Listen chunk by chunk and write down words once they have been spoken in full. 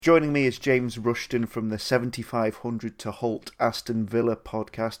Joining me is James Rushton from the 7500 to Holte Aston Villa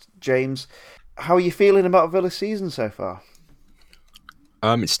podcast. James, how are you feeling about Villa's season so far?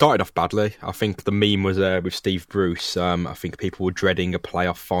 It started off badly. I think the meme was with Steve Bruce. I think people were dreading a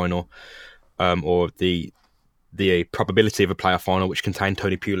playoff final, or the probability of a playoff final, which contained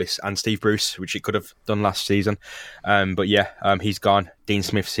Tony Pulis and Steve Bruce, which it could have done last season. He's gone. Dean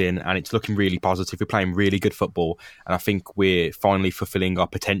Smith's in, and it's looking really positive. We're playing really good football, and I think we're finally fulfilling our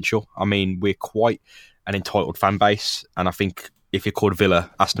potential. I mean, we're quite an entitled fan base, and I think if you're called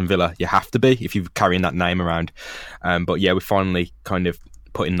Aston Villa, you have to be if you're carrying that name around. We're finally kind of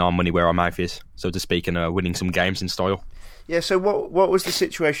putting our money where our mouth is, so to speak, and winning some games in style. Yeah, so what was the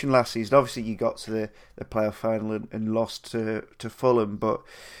situation last season? Obviously, you got to the playoff final and lost to Fulham, but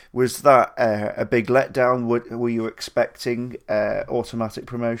was that a big letdown? Were you expecting automatic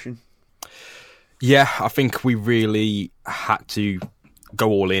promotion? Yeah, I think we really had to go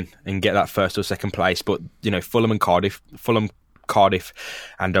all in and get that first or second place. But, Fulham, Cardiff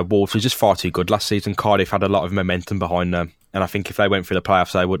and Wolves were just far too good last season. Cardiff had a lot of momentum behind them, and I think if they went through the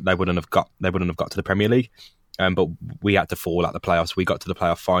playoffs, they wouldn't have got to the Premier League. But we had to fall at the playoffs. We got to the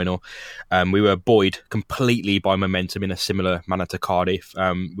playoff final. We were buoyed completely by momentum in a similar manner to Cardiff.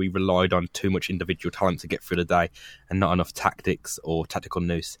 We relied on too much individual talent to get through the day and not enough tactics or tactical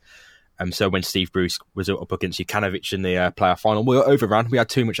nous. So when Steve Bruce was up against Jukanovic in the playoff final, we were overrun. We had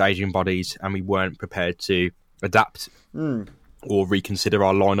too much Asian bodies and we weren't prepared to adapt or reconsider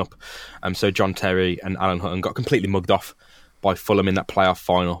our lineup. So John Terry and Alan Hutton got completely mugged off by Fulham in that playoff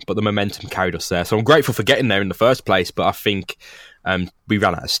final, but the momentum carried us there. So I'm grateful for getting there in the first place, but I think we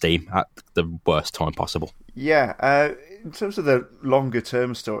ran out of steam at the worst time possible. Yeah, in terms of the longer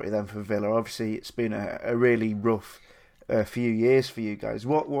term story then for Villa, obviously it's been a really rough few years for you guys.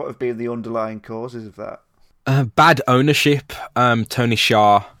 What have been the underlying causes of that? Bad ownership. Tony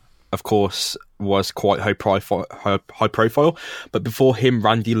Shah, of course, was quite high profile, but before him,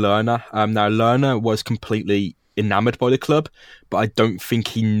 Randy Lerner. Now Lerner was completely enamoured by the club, but I don't think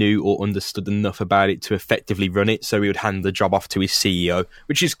he knew or understood enough about it to effectively run it, so he would hand the job off to his CEO,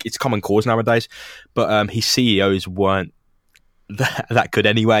 which is it's common cause nowadays, but his CEOs weren't that good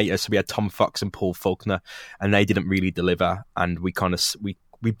anyway. So we had Tom Fox and Paul Faulkner, and they didn't really deliver, and we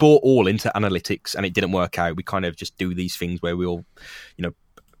bought all into analytics and it didn't work out. We kind of just do these things where we all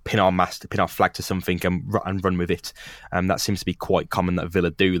pin our flag to something and run with it. That seems to be quite common that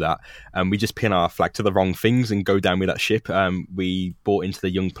Villa do that. We just pin our flag to the wrong things and go down with that ship. We bought into the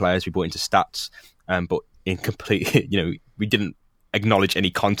young players, we bought into stats, but in complete, we didn't acknowledge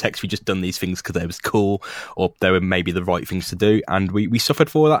any context. We just done these things because they was cool or they were maybe the right things to do. And we suffered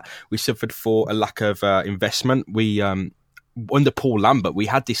for that. We suffered for a lack of investment. We, under Paul Lambert, we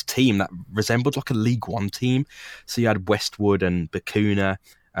had this team that resembled like a League One team. So you had Westwood and Bacuna,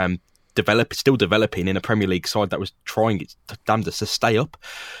 still developing in a Premier League side that was trying its damnedest to stay up.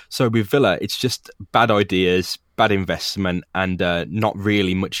 So with Villa, it's just bad ideas, bad investment, and not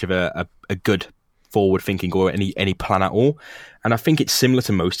really much of a good forward thinking or any plan at all. And I think it's similar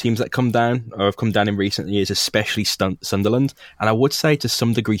to most teams that come down or have come down in recent years, especially Sunderland, and I would say to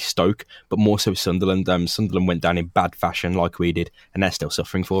some degree Stoke, but more so Sunderland. Sunderland went down in bad fashion like we did, and they're still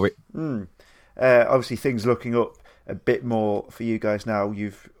suffering for it. Obviously things looking up a bit more for you guys now.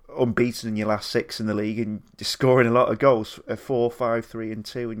 You've unbeaten in your last 6 in the league and you're scoring a lot of goals, 4, 5, 3 and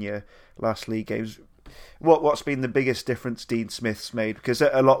 2 in your last league games. What's been the biggest difference Dean Smith's made? Because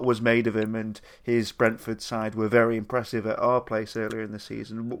a lot was made of him and his Brentford side were very impressive at our place earlier in the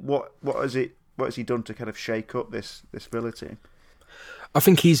season. What has he done to kind of shake up this Villa team? I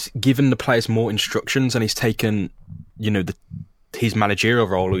think he's given the players more instructions and he's taken his managerial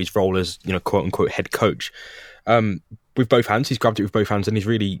role or his role as quote unquote head coach with both hands. He's grabbed it with both hands and he's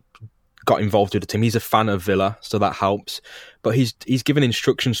really got involved with the team. He's a fan of Villa, so that helps. But he's given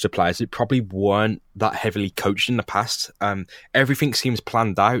instructions to players that probably weren't that heavily coached in the past. Everything seems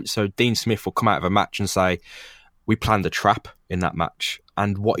planned out. So Dean Smith will come out of a match and say, we planned a trap in that match.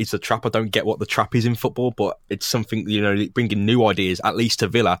 And what is the trap? I don't get what the trap is in football, but it's something, bringing new ideas, at least to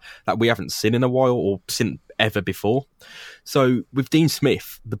Villa, that we haven't seen in a while or seen ever before. So with Dean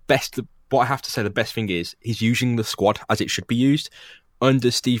Smith, what I have to say, the best thing is he's using the squad as it should be used.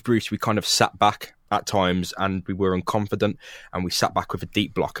 Under Steve Bruce, we kind of sat back at times and we were unconfident and we sat back with a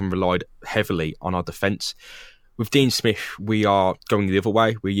deep block and relied heavily on our defence. With Dean Smith, we are going the other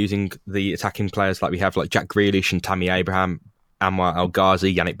way. We're using the attacking players like we have, like Jack Grealish and Tammy Abraham, Anwar El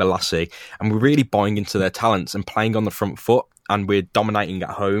Ghazi, Yannick Bolasie, and we're really buying into their talents and playing on the front foot, and we're dominating at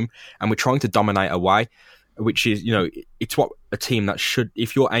home and we're trying to dominate away, which is, it's what a team that should,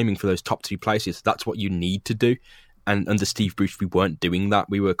 if you're aiming for those top 2 places, that's what you need to do. And under Steve Bruce, we weren't doing that.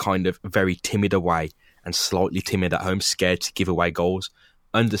 We were kind of very timid away and slightly timid at home, scared to give away goals.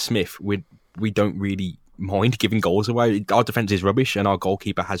 Under Smith, we don't really mind giving goals away. Our defence is rubbish and our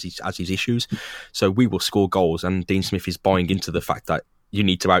goalkeeper has his issues. So we will score goals, and Dean Smith is buying into the fact that you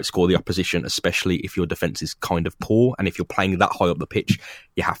need to outscore the opposition, especially if your defence is kind of poor. And if you're playing that high up the pitch,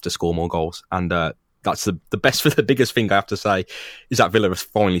 you have to score more goals. And that's the best, for the biggest thing I have to say is that Villa is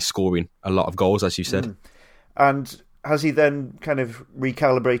finally scoring a lot of goals, as you said. And has he then kind of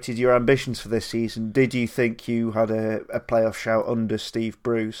recalibrated your ambitions for this season? Did you think you had a playoff shout under Steve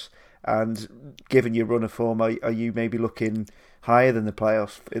Bruce? And given your run of form, are you maybe looking higher than the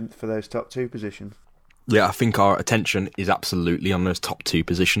playoffs for those top two positions? Yeah, I think our attention is absolutely on those top two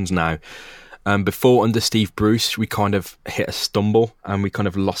positions now. Before, under Steve Bruce, we kind of hit a stumble and we kind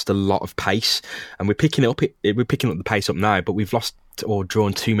of lost a lot of pace. And we're picking up the pace up now, but we've lost or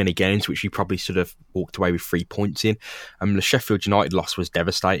drawn too many games, which we probably should have walked away with 3 points in. The Sheffield United loss was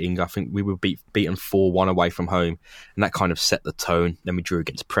devastating. I think we were beaten 4-1 away from home, and that kind of set the tone. Then we drew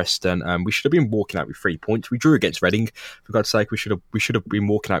against Preston. We should have been walking out with 3 points. We drew against Reading. For God's sake, we should have been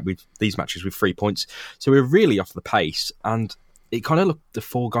walking out with these matches with 3 points. So we're really off the pace, and it kind of looked the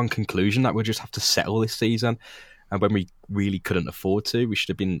foregone conclusion that we'll just have to settle this season. And when we really couldn't afford to, we should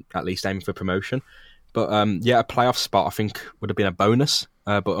have been at least aiming for promotion. But a playoff spot I think would have been a bonus.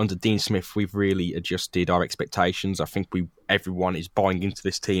 But under Dean Smith, we've really adjusted our expectations. I think everyone is buying into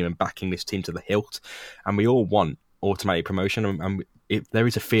this team and backing this team to the hilt. And we all want automatic promotion. And there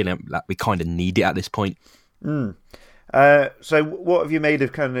is a feeling that we kind of need it at this point. So what have you made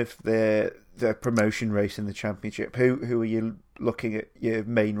of kind of the promotion race in the Championship? Who are you looking at your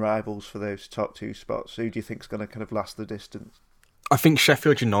main rivals for those top two spots? Who do you think is going to kind of last the distance? I think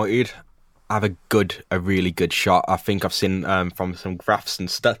Sheffield United have a really good shot. I think I've seen from some graphs and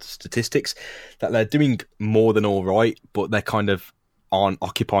statistics that they're doing more than all right, but they kind of aren't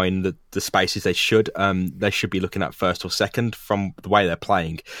occupying the spaces they should. They should be looking at first or second from the way they're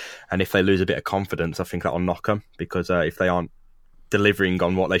playing. And if they lose a bit of confidence, I think that'll knock them, because if they aren't delivering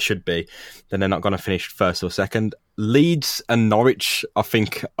on what they should be, then they're not going to finish first or second. Leeds and Norwich, I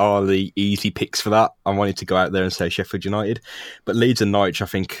think, are the easy picks for that. I wanted to go out there and say Sheffield United, but Leeds and Norwich, I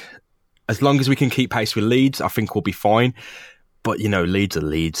think, as long as we can keep pace with Leeds, I think we'll be fine. But, Leeds are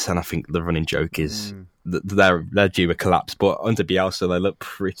Leeds, and I think the running joke is they're due a collapse. But under Bielsa, they look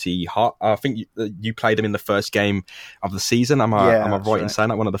pretty hot. I think you played them in the first game of the season. Am I right in saying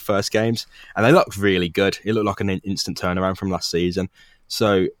that? One of the first games? And they looked really good. It looked like an instant turnaround from last season.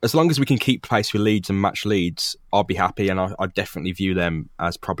 So as long as we can keep pace with Leeds and match Leeds, I'll be happy, and I definitely view them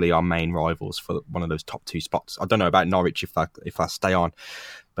as probably our main rivals for one of those top two spots. I don't know about Norwich if I stay on,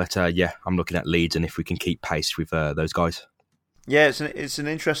 but I'm looking at Leeds, and if we can keep pace with those guys. Yeah, it's an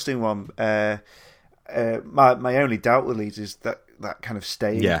interesting one. My only doubt with Leeds is that kind of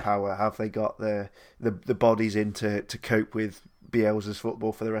staying power. Have they got the bodies in to cope with Bielsa's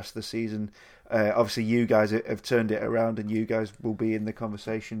football for the rest of the season? Obviously, you guys have turned it around, and you guys will be in the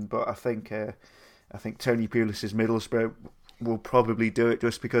conversation. But I think Tony Pulis's Middlesbrough will probably do it,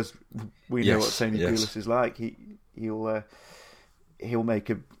 just because we know what Tony Pulis is like. He'll make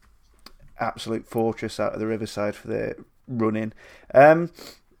an absolute fortress out of the Riverside for their run-in.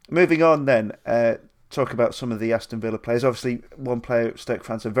 Moving on then, talk about some of the Aston Villa players. Obviously, one player Stoke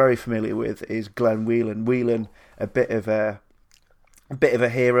fans are very familiar with is Glenn Whelan. Whelan, a bit of a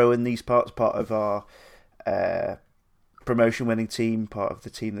hero in these parts, part of our promotion-winning team, part of the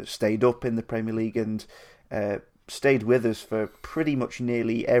team that stayed up in the Premier League and stayed with us for pretty much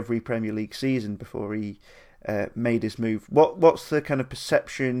nearly every Premier League season before he made his move. What's the kind of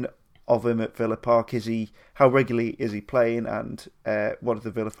perception of him at Villa Park? How regularly is he playing, and what do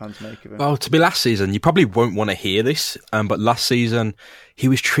the Villa fans make of him? Well, to be last season, you probably won't want to hear this, but last season he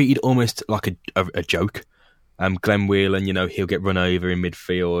was treated almost like a joke. Glenn Whelan, he'll get run over in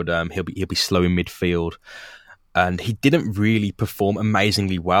midfield. He'll be slow in midfield, and he didn't really perform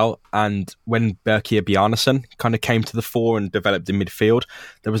amazingly well. And when Berkir Bjarnason kind of came to the fore and developed in midfield,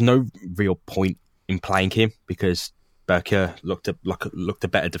 there was no real point in playing him, because Berkir looked a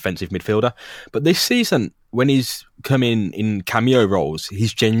better defensive midfielder. But this season, when he's come in cameo roles,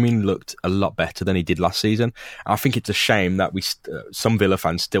 he's genuinely looked a lot better than he did last season. I think it's a shame that some Villa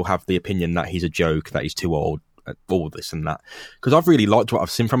fans still have the opinion that he's a joke, that he's too old, all this and that. Because I've really liked what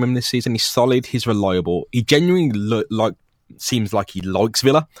I've seen from him this season. He's solid, he's reliable. He genuinely seems like he likes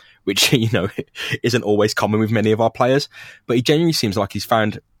Villa, which isn't always common with many of our players. But he genuinely seems like he's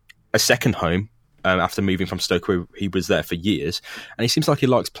found a second home. After moving from Stoke, where he was there for years, and he seems like he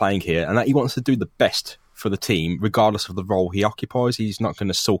likes playing here, and that he wants to do the best for the team, regardless of the role he occupies. He's not going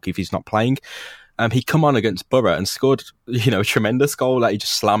to sulk if he's not playing. He come on against Borough and scored, a tremendous goal that he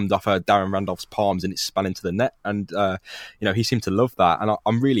just slammed off Darren Randolph's palms and it span into the net. And, he seemed to love that. And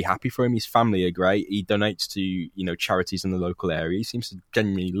I'm really happy for him. His family are great. He donates to, charities in the local area. He seems to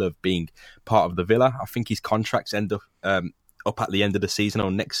genuinely love being part of the Villa. I think his contracts end up at the end of the season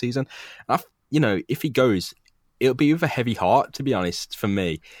or next season. And if he goes, it'll be with a heavy heart, to be honest, for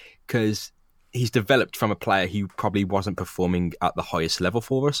me, because he's developed from a player who probably wasn't performing at the highest level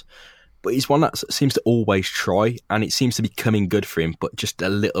for us. But he's one that seems to always try, and it seems to be coming good for him, but just a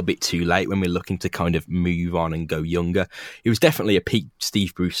little bit too late when we're looking to kind of move on and go younger. It was definitely a peak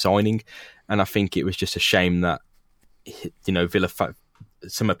Steve Bruce signing, and I think it was just a shame that, Villa,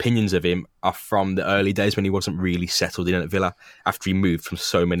 some opinions of him are from the early days when he wasn't really settled in at Villa after he moved from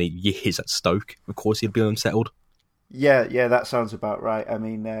so many years at Stoke. Of course, he'd be unsettled. Yeah, that sounds about right. I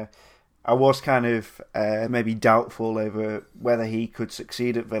mean, I was kind of maybe doubtful over whether he could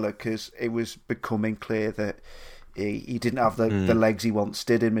succeed at Villa because it was becoming clear that he didn't have the legs he once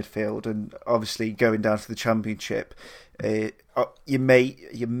did in midfield, and obviously going down to the Championship, you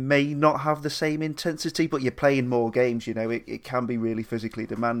may not have the same intensity, but you're playing more games. It can be really physically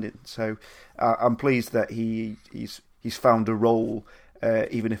demanding. So I'm pleased that he's found a role,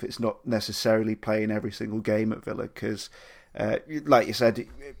 even if it's not necessarily playing every single game at Villa, because. Like you said,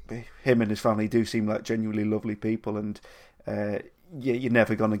 him and his family do seem like genuinely lovely people, and you're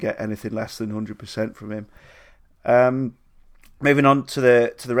never going to get anything less than 100% from him. Moving on to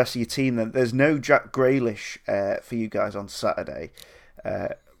the rest of your team, then there's no Jack Grealish for you guys on Saturday,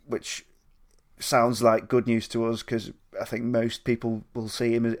 which sounds like good news to us because I think most people will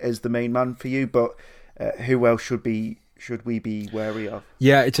see him as the main man for you. But who else should we be wary of?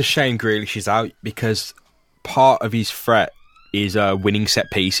 Yeah, it's a shame Grealish is out because part of his threat is winning set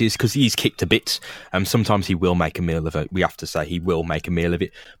pieces because he's kicked to bits. Sometimes he will make a meal of it. We have to say he will make a meal of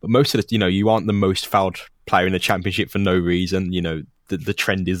it. But most of the, you aren't the most fouled player in the Championship for no reason. The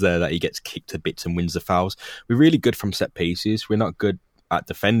trend is there that he gets kicked to bits and wins the fouls. We're really good from set pieces. We're not good at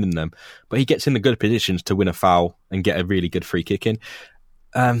defending them, but he gets in the good positions to win a foul and get a really good free kick in.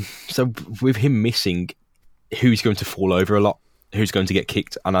 So with him missing, who's going to fall over a lot? Who's going to get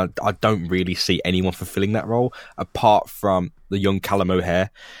kicked, and I don't really see anyone fulfilling that role apart from the young Callum O'Hare.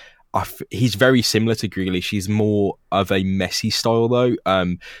 He's very similar to Grealish. He's more of a messy style though,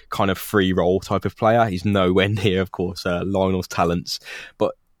 kind of free role type of player. He's nowhere near, of course, Lionel's talents,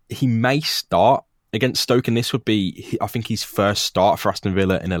 but he may start against Stoke, and this would be, I think, his first start for Aston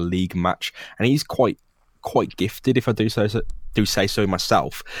Villa in a league match, and he's quite gifted, if I do say so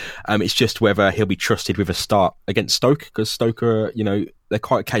myself. It's just whether he'll be trusted with a start against Stoke, because Stoke are, they're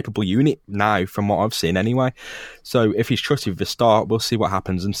quite a capable unit now from what I've seen anyway. So if he's trusted with a start, we'll see what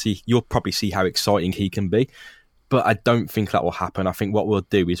happens and you'll probably see how exciting he can be. But I don't think that will happen. I think what we'll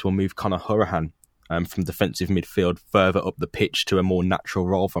do is we'll move Conor Hourihane from defensive midfield further up the pitch to a more natural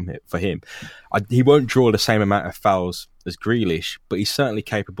role for him. He won't draw the same amount of fouls as Grealish, but he's certainly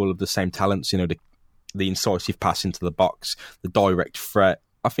capable of the same talents, the incisive pass into the box, the direct threat.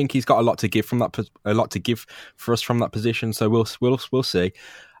 I think he's got a lot to give for us from that position. So we'll see.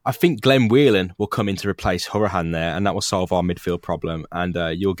 I think Glenn Whelan will come in to replace Hourihane there, and that will solve our midfield problem. And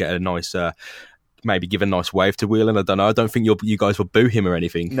you'll get a nice, maybe give a nice wave to Whelan. I don't know. I don't think you guys will boo him or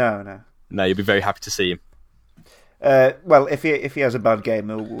anything. No. You'll be very happy to see him. Well, if he has a bad game,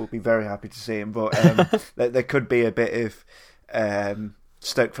 we'll be very happy to see him. But there could be a bit of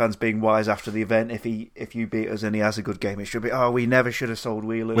Stoke fans being wise after the event. If you beat us and he has a good game, it should be, we never should have sold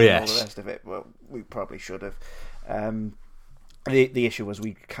Whelan and all the rest of it. Well, we probably should have. The issue was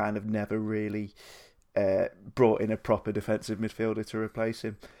we kind of never really brought in a proper defensive midfielder to replace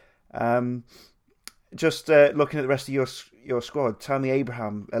him. Just looking at the rest of your squad, Tammy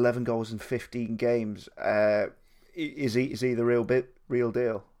Abraham, 11 goals in 15 games. Is he the real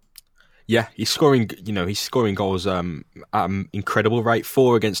deal? Yeah, he's scoring goals at an incredible rate.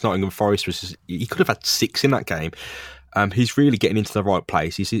 4 against Nottingham Forest he could have had 6 in that game. He's really getting into the right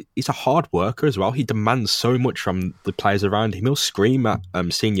place. He's a hard worker as well. He demands so much from the players around him. He'll scream at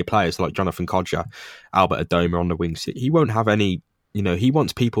senior players like Jonathan Kodjia, Albert Adoma on the wings. He won't have any. He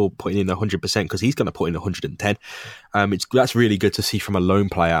wants people putting in 100% because he's going to put in 110. That's really good to see from a lone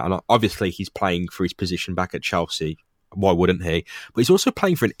player. And obviously he's playing for his position back at Chelsea. Why wouldn't he? But he's also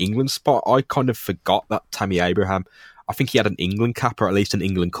playing for an England spot. I kind of forgot that Tammy Abraham, I think he had an England cap or at least an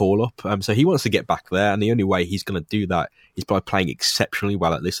England call-up. So he wants to get back there. And the only way he's going to do that is by playing exceptionally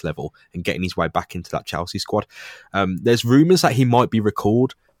well at this level and getting his way back into that Chelsea squad. There's rumours that he might be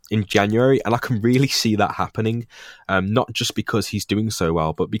recalled in January, and I can really see that happening. Not just because he's doing so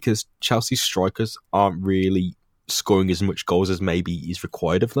well, but because Chelsea's strikers aren't really scoring as much goals as maybe is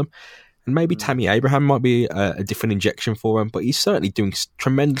required of them. And maybe Tammy Abraham might be a different injection for him, but he's certainly doing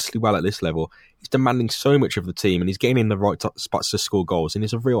tremendously well at this level. He's demanding so much of the team, and he's getting in the right spots to score goals, and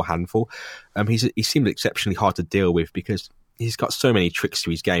he's a real handful. He seems exceptionally hard to deal with because he's got so many tricks to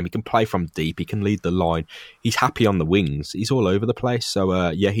his game. He can play from deep, he can lead the line, he's happy on the wings, he's all over the place.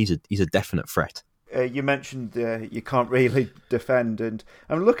 So he's a definite threat. You mentioned you can't really defend, and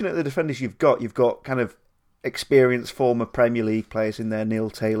I'm looking at the defenders you've got. You've got kind of experienced former Premier League players in there: Neil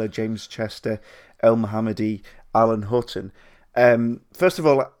Taylor, James Chester, El Mohammadi, Alan Hutton. First of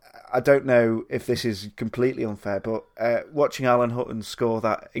all, I don't know if this is completely unfair, but watching Alan Hutton score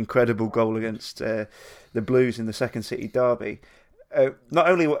that incredible goal against the Blues in the Second City derby, not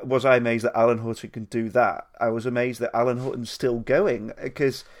only was I amazed that Alan Hutton can do that, I was amazed that Alan Hutton's still going,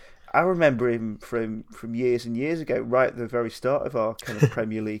 because I remember him from years and years ago, right at the very start of our kind of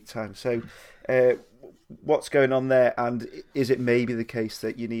Premier League time. So what's going on there, and is it maybe the case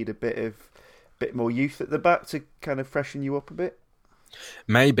that you need a bit more youth at the back to kind of freshen you up a bit?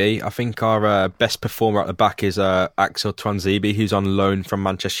 Maybe. I think our best performer at the back is Axel Twanzebe, who's on loan from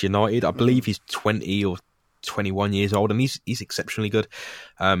Manchester United. I believe he's 20 or 21 years old, and he's exceptionally good.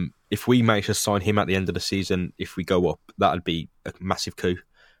 If we manage to sign him at the end of the season, if we go up, that would be a massive coup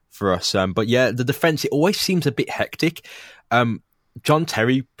for us. But yeah, the defence, it always seems a bit hectic. John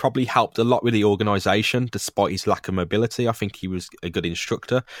Terry probably helped a lot with the organisation, despite his lack of mobility. I think he was a good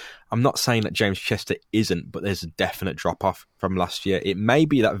instructor. I'm not saying that James Chester isn't, but there's a definite drop-off from last year. It may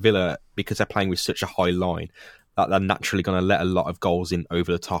be that Villa, because they're playing with such a high line, that they're naturally going to let a lot of goals in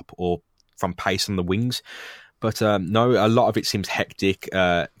over the top or from pace on the wings. But no, a lot of it seems hectic,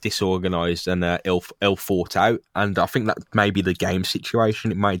 disorganised and ill thought out. And I think that may be the game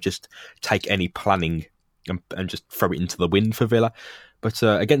situation. It may just take any planning and just throw it into the wind for Villa. But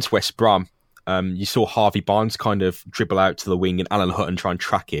against West Brom, you saw Harvey Barnes kind of dribble out to the wing and Alan Hutton try and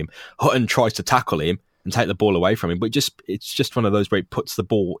track him. Hutton tries to tackle him and take the ball away from him, but it's just one of those where he puts the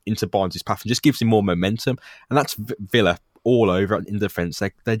ball into Barnes' path and just gives him more momentum. And that's Villa all over in defence.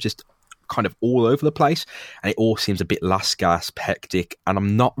 They're just kind of all over the place, and it all seems a bit last gasp, hectic, and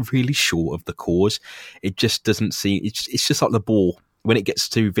I'm not really sure of the cause. It just doesn't seem... It's just like the ball, when it gets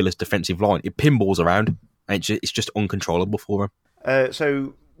to Villa's defensive line, it pinballs around, and it's just uncontrollable for them.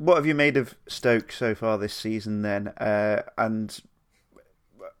 So what have you made of Stoke so far this season then? And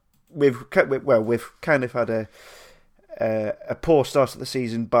we've kind of had a poor start of the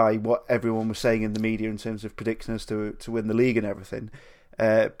season by what everyone was saying in the media in terms of predicting us to win the league and everything.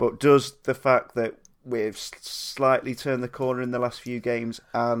 But does the fact that we've slightly turned the corner in the last few games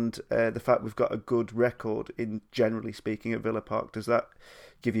and the fact we've got a good record, in generally speaking, at Villa Park, does that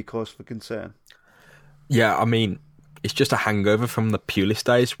give you cause for concern? Yeah, I mean, it's just a hangover from the Pulis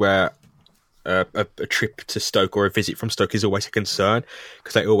days where a trip to Stoke or a visit from Stoke is always a concern,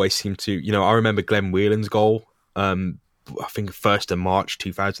 because they always seem to... I remember Glenn Whelan's goal, I think 1st of March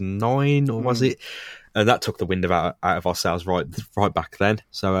 2009, or was it? And that took the wind out of our sails right back then.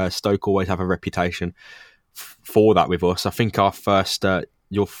 So Stoke always have a reputation for that with us. I think our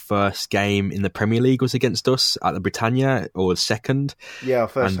your first game in the Premier League was against us at the Britannia, or second. Yeah, our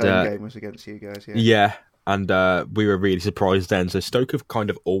first home game was against you guys. Yeah, and we were really surprised then. So Stoke have kind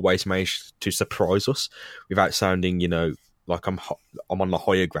of always managed to surprise us without sounding, like I'm on the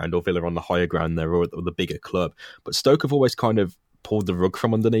higher ground, or Villa on the higher ground there, or the bigger club. But Stoke have always kind of pulled the rug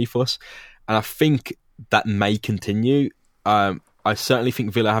from underneath us. And I think that may continue. I certainly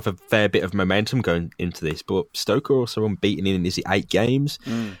think Villa have a fair bit of momentum going into this, but Stoke are also unbeaten in 8 games.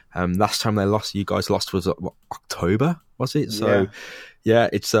 Last time they lost, you guys lost, was October, was it? So yeah,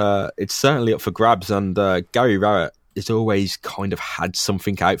 it's certainly up for grabs. And Gary Rowett has always kind of had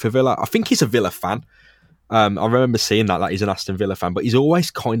something out for Villa. I think he's a Villa fan. I remember seeing that he's an Aston Villa fan, but he's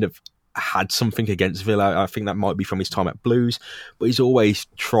always kind of had something against Villa. I think that might be from his time at Blues, but he's always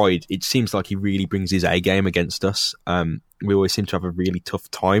tried. It seems like he really brings his A game against us. We always seem to have a really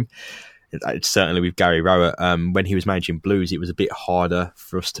tough time. It's certainly with Gary Rowett. When he was managing Blues, it was a bit harder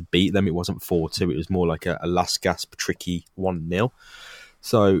for us to beat them. It wasn't 4-2. It was more like a last gasp, tricky 1-0.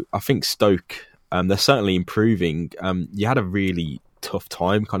 So I think Stoke, they're certainly improving. You had a really tough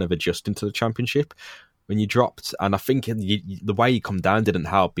time kind of adjusting to the Championship when you dropped, and I think the way you come down didn't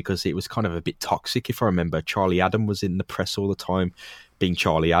help, because it was kind of a bit toxic. If I remember, Charlie Adam was in the press all the time, being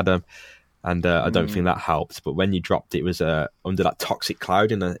Charlie Adam, and I don't think that helped. But when you dropped, it was under that toxic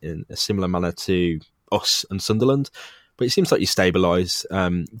cloud in a similar manner to us and Sunderland. But it seems like you stabilise.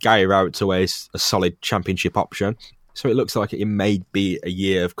 Gary Rowett's always a solid Championship option, so it looks like it may be a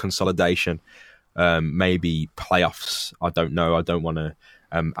year of consolidation, maybe playoffs. I don't know. I don't want to.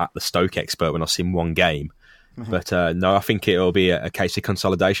 At the Stoke expert when I've seen one game, But no, I think it'll be a case of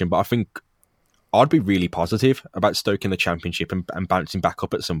consolidation. But I think I'd be really positive about Stoke in the Championship and bouncing back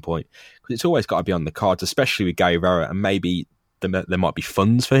up at some point, because it's always got to be on the cards, especially with Gary Rowett, and maybe there might be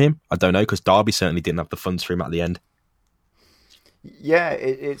funds for him. I don't know, because Derby certainly didn't have the funds for him at the end. Yeah,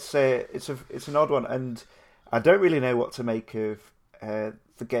 it's an odd one, and I don't really know what to make of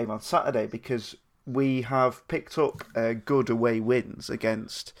the game on Saturday, because we have picked up good away wins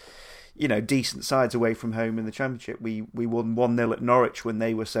against, decent sides away from home in the Championship. We won 1-0 at Norwich when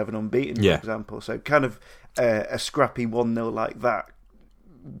they were 7 unbeaten, for example. So kind of a scrappy 1-0 like that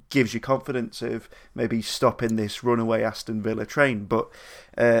gives you confidence of maybe stopping this runaway Aston Villa train. But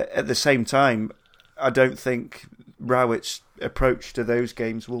at the same time, I don't think Rowett's approach to those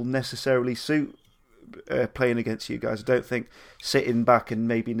games will necessarily suit playing against you guys. I don't think sitting back and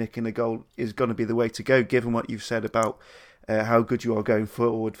maybe nicking a goal is going to be the way to go, given what you've said about how good you are going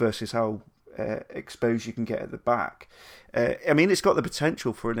forward versus how exposed you can get at the back. I mean, it's got the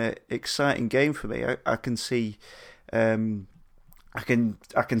potential for an exciting game for me. I can see, I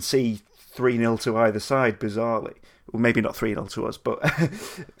can see 3-0 to either side. Bizarrely, well, maybe not 3-0 to us, but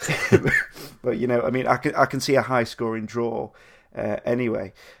but I mean, I can see a high scoring draw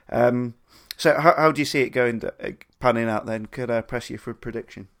anyway. So how do you see it going, panning out then? Could I press you for a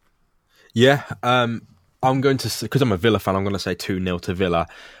prediction? Yeah, I'm going to, because I'm a Villa fan, I'm going to say 2-0 to Villa,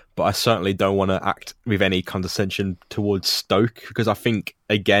 but I certainly don't want to act with any condescension towards Stoke, because I think,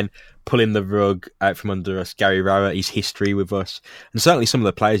 again, pulling the rug out from under us, Gary Rowett, his history with us, and certainly some of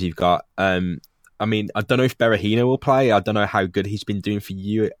the players you've got. I mean, I don't know if Berahino will play. I don't know how good he's been doing for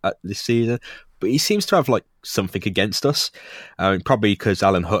you this season, but he seems to have something against us. Probably because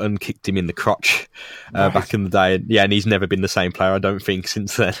Alan Hutton kicked him in the crotch back in the day. And he's never been the same player, I don't think,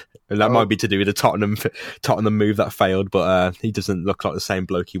 since then. And that might be to do with the Tottenham move that failed, but he doesn't look like the same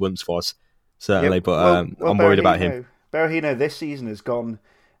bloke he once was, certainly. Yeah, but I'm worried about him. Berahino this season has gone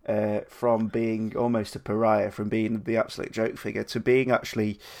from being almost a pariah, from being the absolute joke figure, to being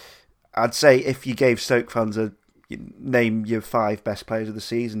actually, I'd say, if you gave Stoke fans name your 5 best players of the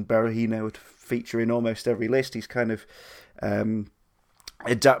season, Berahino would feature in almost every list. He's kind of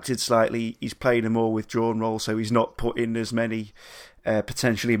adapted slightly. He's playing a more withdrawn role, so he's not put in as many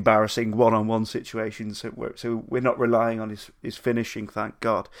potentially embarrassing one-on-one situations. So we're not relying on his finishing, thank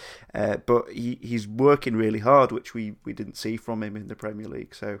God. But he's working really hard, which we didn't see from him in the Premier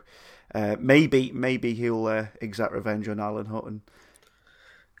League. So maybe he'll exact revenge on Alan Hutton.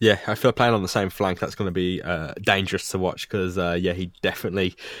 Yeah, I feel playing on the same flank, that's going to be dangerous to watch, because he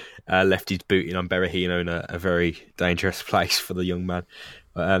definitely left his booting on Berahino in a very dangerous place for the young man.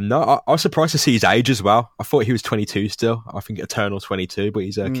 No, I was surprised to see his age as well. I thought he was 22 still. I think eternal 22, but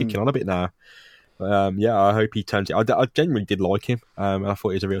he's kicking on a bit now. I hope he turns it. I genuinely did like him, and I thought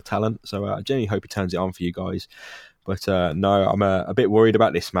he was a real talent. So I genuinely hope he turns it on for you guys. But no, I'm a bit worried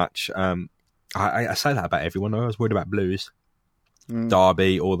about this match. I say that about everyone. I was worried about Blues,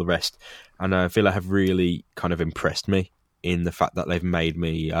 Derby, all the rest, and Villa have really kind of impressed me in the fact that they've made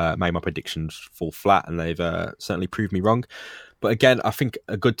my predictions fall flat, and they've certainly proved me wrong. But again, I think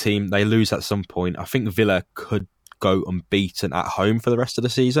a good team, they lose at some point. I think Villa could go unbeaten at home for the rest of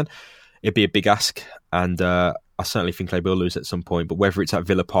the season. It'd be a big ask, and I certainly think they will lose at some point. But whether it's at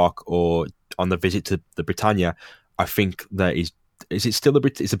Villa Park or on the visit to the Britannia, I think there is. Is it still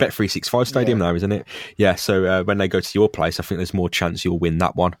it's a Bet365 stadium now, isn't it? Yeah, so when they go to your place, I think there's more chance you'll win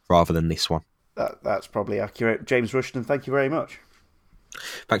that one rather than this one. That's probably accurate. James Rushton, thank you very much.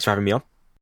 Thanks for having me on.